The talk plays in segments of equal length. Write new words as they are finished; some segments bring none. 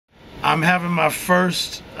I'm having my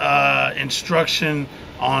first instruction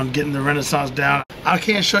on getting the Renaissance down. I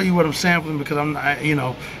can't show you what I'm sampling because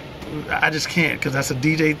I just can't, because that's a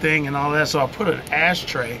DJ thing and all that. So I put an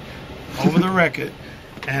ashtray over the record,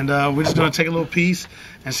 and we're just gonna take a little piece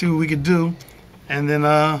and see what we could do, and then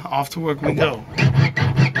off to work we go.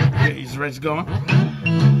 Yeah, you ready to go?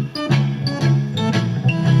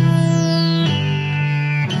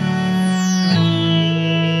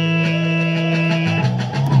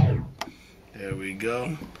 There we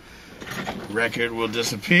go. Record will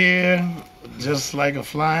disappear just like a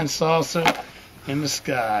flying saucer in the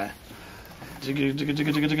sky. And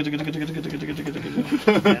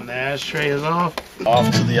the ashtray is off.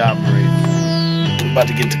 Off to the operator. We're about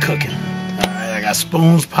to get to cooking. Alright, I got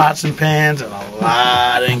spoons, pots, and pans, and a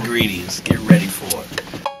lot of ingredients. Get ready for it.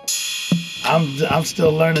 I'm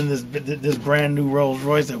still learning this brand new Rolls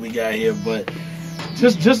Royce that we got here, but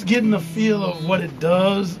just getting the feel of what it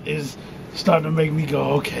does is starting to make me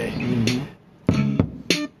go, okay.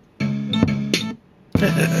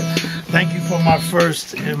 Thank you for my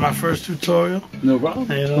first tutorial. No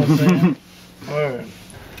problem. You know what I'm saying? Word.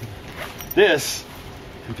 This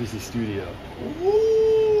MPC Studio.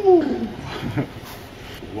 Ooh.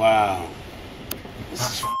 Wow.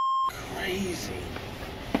 This is crazy.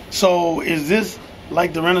 So is this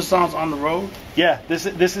like the Renaissance on the road? Yeah, this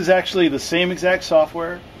is actually the same exact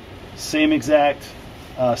software, same exact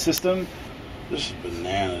system. This is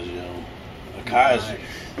bananas, yo. Akai's,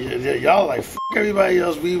 y'all like f everybody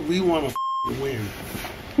else. We want to win.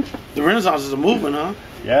 The Renaissance is a movement, huh?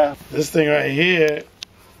 Yeah. This thing right here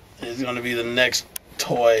is gonna be the next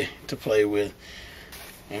toy to play with.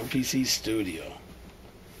 MPC Studio.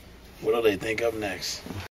 What do they think of next?